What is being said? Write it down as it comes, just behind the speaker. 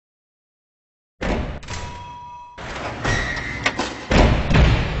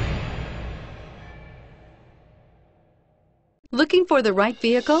Looking for the right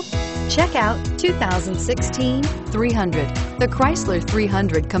vehicle? Check out 2016 300. The Chrysler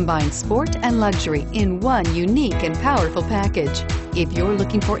 300 combines sport and luxury in one unique and powerful package. If you're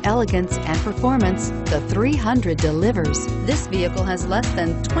looking for elegance and performance, the 300 delivers. This vehicle has less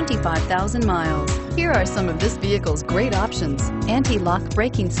than 25,000 miles. Here are some of this vehicle's great options: anti-lock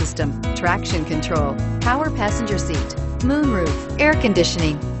braking system, traction control, power passenger seat, moonroof, air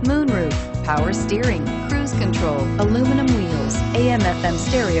conditioning, moonroof, power steering, cruise control, aluminum wheels, AM/FM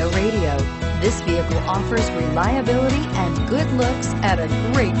stereo radio. This vehicle offers reliability and good looks at a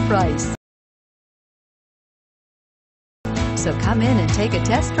great price. So come in and take a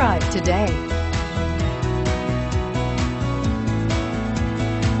test drive today.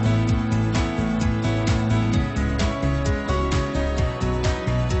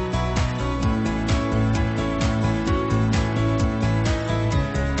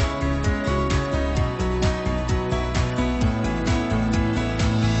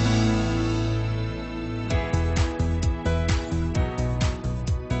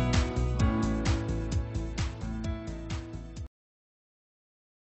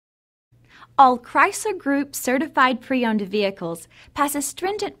 All Chrysler Group certified pre-owned vehicles pass a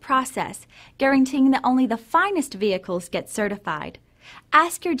stringent process guaranteeing that only the finest vehicles get certified.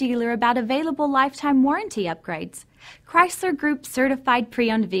 Ask your dealer about available lifetime warranty upgrades. Chrysler Group certified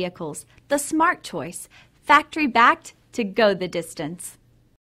pre-owned vehicles, the smart choice, factory backed to go the distance.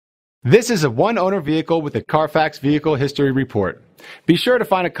 This is a one-owner vehicle with a Carfax Vehicle History Report. Be sure to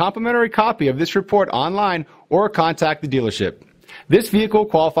find a complimentary copy of this report online or contact the dealership. This vehicle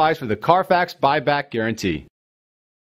qualifies for the Carfax buyback guarantee.